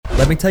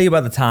Let me tell you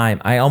about the time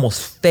I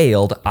almost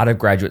failed out of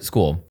graduate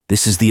school.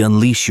 This is the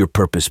Unleash Your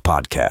Purpose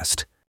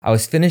podcast. I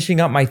was finishing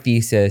up my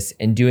thesis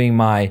and doing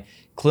my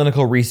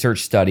clinical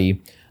research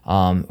study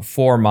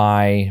for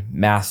my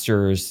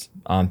master's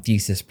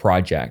thesis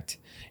project.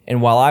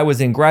 And while I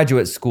was in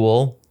graduate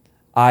school,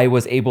 I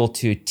was able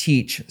to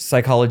teach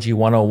Psychology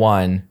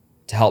 101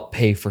 to help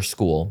pay for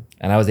school.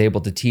 And I was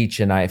able to teach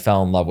and I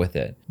fell in love with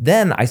it.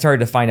 Then I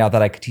started to find out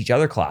that I could teach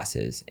other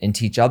classes and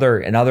teach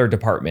in other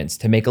departments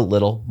to make a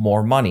little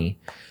more money.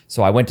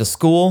 So I went to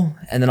school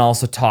and then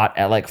also taught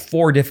at like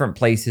 4 different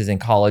places and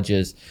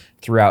colleges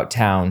throughout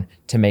town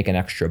to make an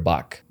extra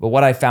buck. But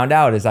what I found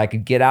out is I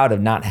could get out of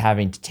not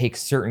having to take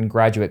certain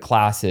graduate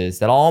classes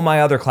that all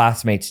my other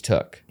classmates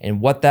took.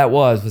 And what that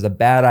was a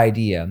bad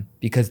idea,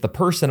 because the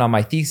person on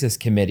my thesis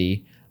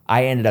committee,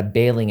 I ended up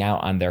bailing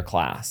out on their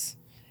class.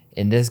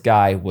 And this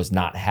guy was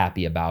not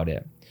happy about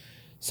it.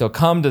 So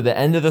come to the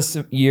end of this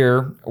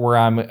year where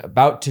I'm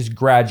about to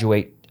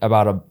graduate,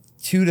 about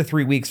 2 to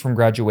 3 weeks from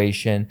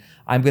graduation,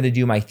 I'm going to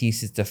do my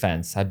thesis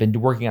defense. I've been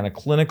working on a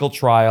clinical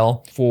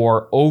trial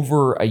for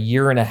over a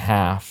year and a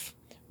half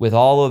with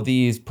all of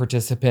these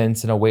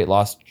participants in a weight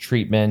loss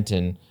treatment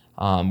and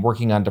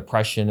working on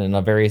depression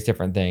and various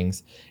different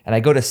things. And I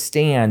go to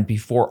stand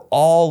before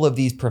all of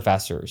these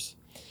professors.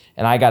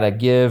 And I got to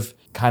give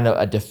kind of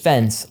a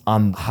defense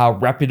on how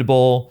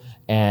reputable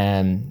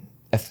and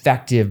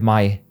effective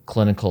my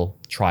clinical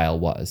trial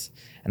was.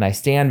 And I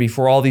stand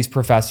before all these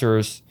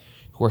professors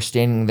who are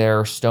standing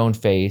there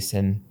stone-faced,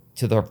 and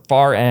to the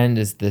far end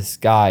is this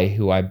guy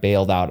who I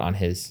bailed out on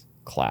his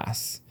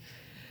class.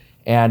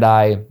 And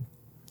I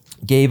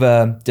gave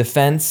a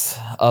defense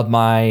of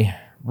my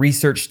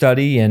research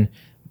study, and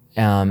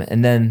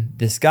then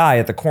this guy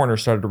at the corner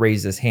started to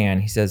raise his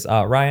hand. He says,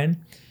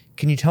 Ryan,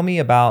 can you tell me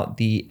about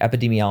the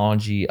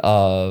epidemiology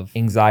of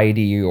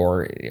anxiety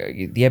or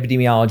the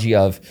epidemiology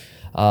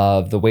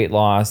of the weight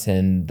loss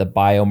and the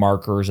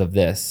biomarkers of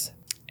this?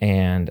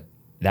 And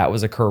that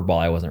was a curveball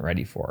I wasn't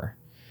ready for.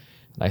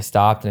 And I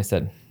stopped and I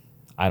said,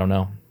 I don't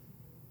know.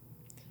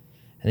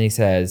 And he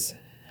says,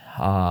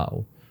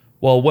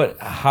 well,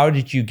 how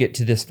did you get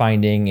to this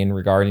finding in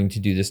regarding to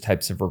do this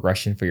types of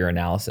regression for your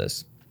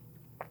analysis?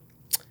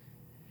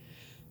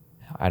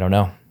 I don't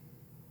know.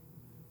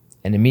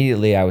 And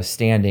immediately I was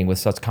standing with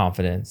such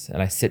confidence,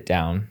 and I sit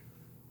down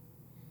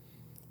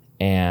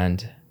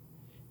and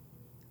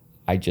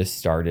I just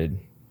started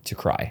to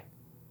cry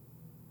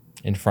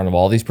in front of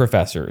all these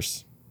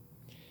professors.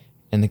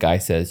 And the guy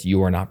says,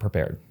 "You are not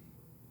prepared."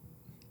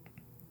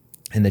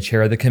 And the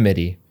chair of the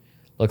committee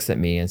looks at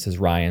me and says,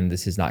 "Ryan,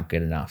 this is not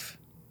good enough.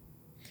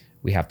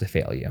 We have to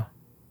fail you."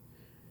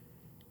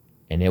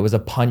 And it was a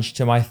punch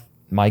to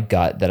my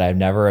gut that I've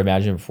never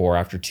imagined before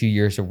after 2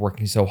 years of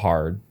working so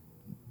hard.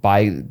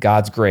 By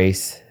God's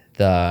grace,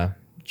 the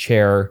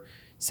chair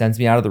sends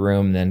me out of the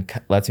room and then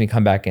lets me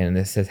come back in and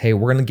it says, "Hey,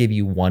 we're going to give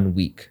you 1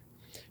 week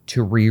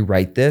to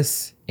rewrite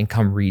this and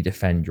come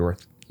redefend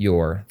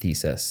your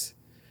thesis."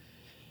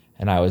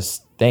 And I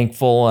was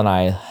thankful and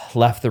I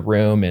left the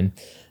room. And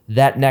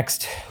that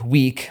next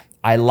week,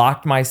 I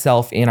locked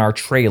myself in our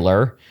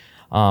trailer,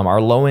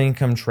 our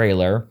low-income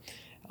trailer.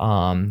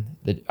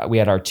 We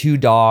had our 2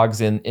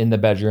 dogs in the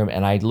bedroom,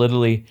 and I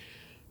literally,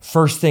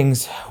 first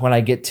things when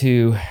I get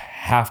to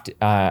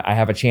I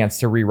have a chance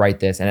to rewrite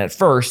this. And at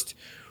first,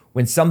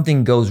 when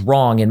something goes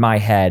wrong in my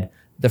head,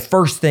 the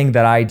first thing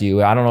that I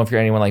do, I don't know if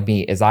you're anyone like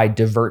me, is I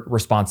divert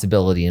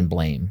responsibility and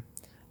blame.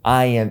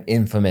 I am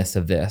infamous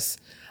of this.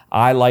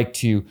 I like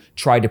to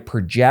try to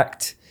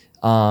project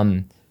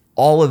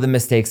all of the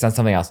mistakes on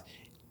something else.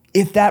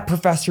 If that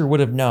professor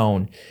would have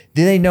known,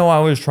 did they know I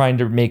was trying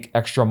to make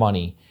extra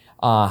money?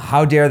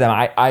 How dare them?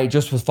 I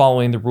just was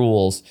following the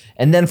rules.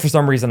 And then for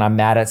some reason, I'm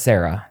mad at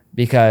Sarah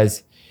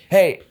because,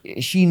 hey,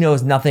 she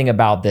knows nothing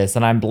about this,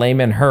 and I'm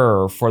blaming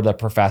her for the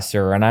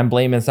professor, and I'm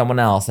blaming someone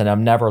else, and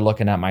I'm never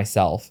looking at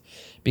myself.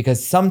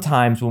 Because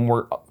sometimes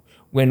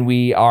when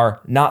we are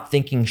not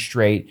thinking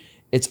straight,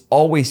 it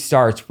always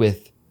starts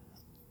with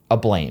a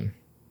blame.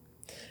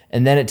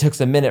 And then it took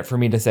a minute for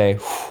me to say,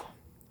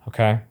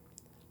 okay,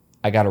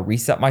 I got to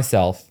reset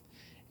myself,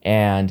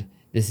 and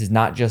this is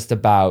not just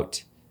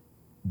about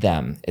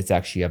them, it's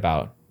actually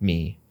about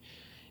me.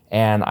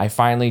 And I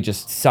finally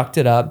just sucked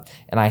it up.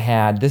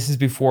 And this is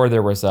before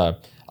there was a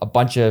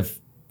bunch of,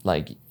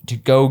 like, to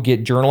go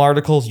get journal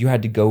articles, you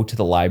had to go to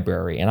the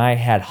library. And I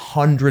had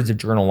hundreds of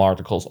journal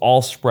articles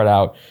all spread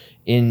out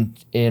in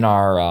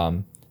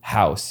our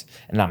house.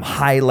 And I'm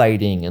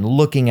highlighting and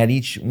looking at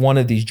each one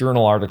of these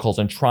journal articles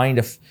and trying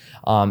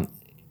to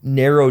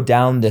narrow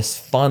down this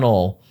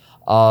funnel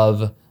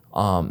of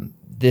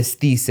this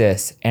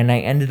thesis. And I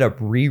ended up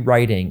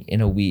rewriting in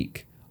a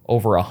week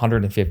over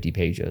 150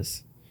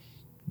 pages.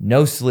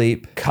 No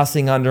sleep,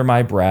 cussing under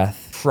my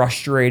breath,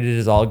 frustrated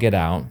as all get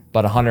out,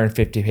 but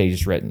 150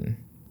 pages written.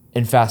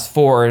 And fast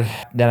forward,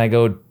 then I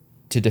go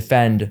to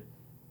defend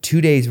 2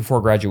 days before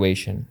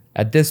graduation.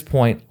 At this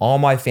point, all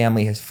my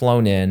family has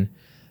flown in.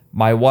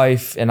 My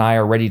wife and I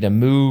are ready to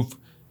move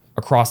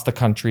across the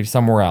country to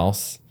somewhere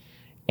else.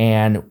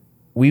 And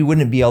we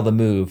wouldn't be able to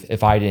move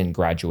if I didn't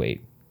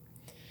graduate.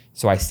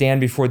 So I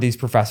stand before these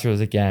professors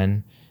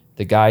again,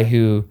 the guy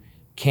who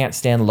can't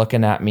stand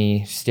looking at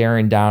me,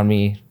 staring down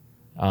me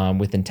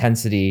with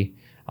intensity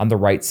on the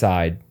right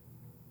side.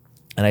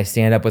 And I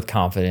stand up with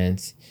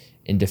confidence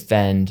and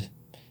defend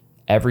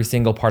every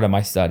single part of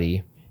my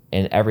study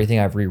and everything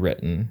I've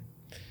rewritten.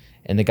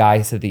 And the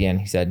guy said at the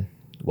end, he said,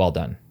 "Well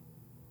done.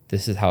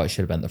 This is how it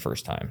should have been the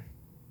first time."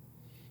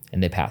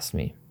 And they passed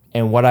me.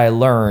 And what I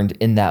learned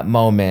in that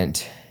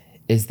moment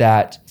is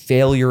that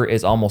failure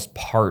is almost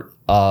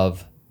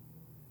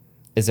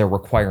is a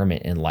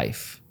requirement in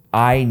life.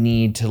 I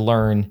need to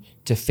learn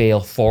to fail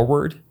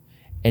forward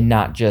and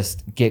not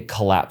just get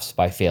collapsed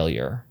by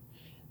failure.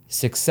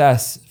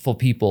 Successful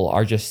people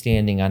are just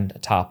standing on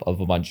top of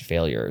a bunch of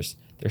failures.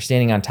 They're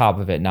standing on top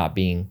of it, not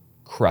being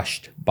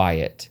crushed by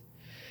it.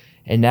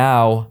 And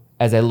now,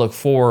 as I look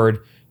forward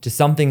to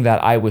something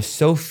that I was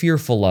so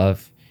fearful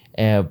of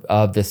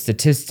the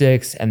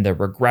statistics and the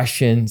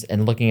regressions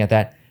and looking at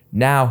that,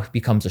 now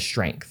becomes a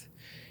strength.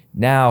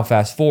 Now,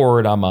 fast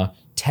forward, I'm a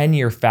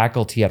 10-year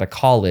faculty at a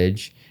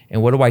college,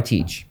 and what do I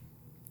teach?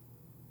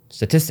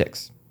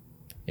 Statistics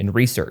and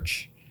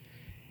research.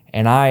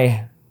 And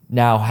I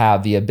now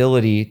have the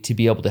ability to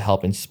be able to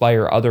help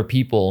inspire other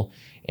people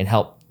and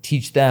help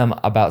teach them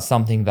about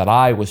something that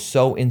I was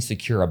so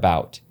insecure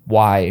about.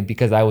 Why?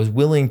 Because I was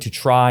willing to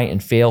try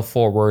and fail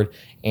forward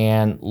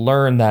and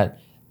learn that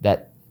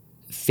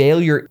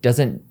failure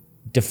doesn't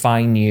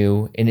define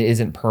you and it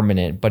isn't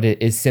permanent, but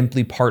it is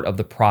simply part of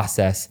the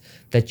process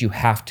that you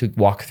have to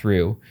walk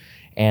through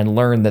and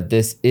learn that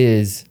this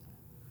is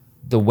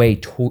the way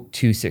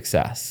to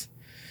success.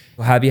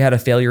 Have you had a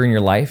failure in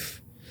your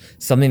life?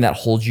 Something that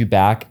holds you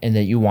back and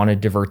that you want to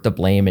divert the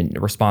blame and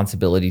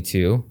responsibility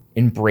to?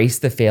 Embrace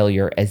the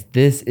failure as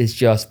this is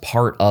just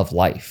part of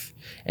life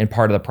and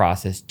part of the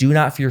process. Do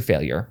not fear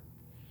failure,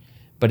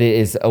 but it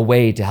is a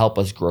way to help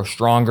us grow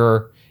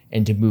stronger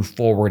and to move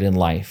forward in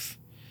life.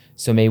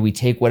 So may we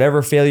take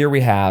whatever failure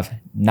we have,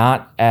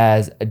 not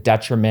as a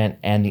detriment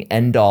and the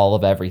end all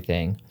of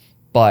everything,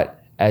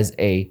 but as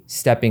a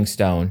stepping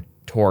stone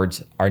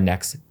towards our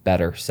next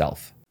better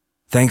self.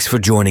 Thanks for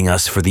joining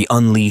us for the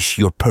Unleash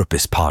Your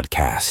Purpose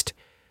podcast.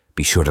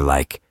 Be sure to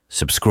like,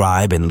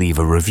 subscribe, and leave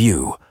a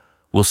review.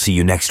 We'll see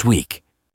you next week.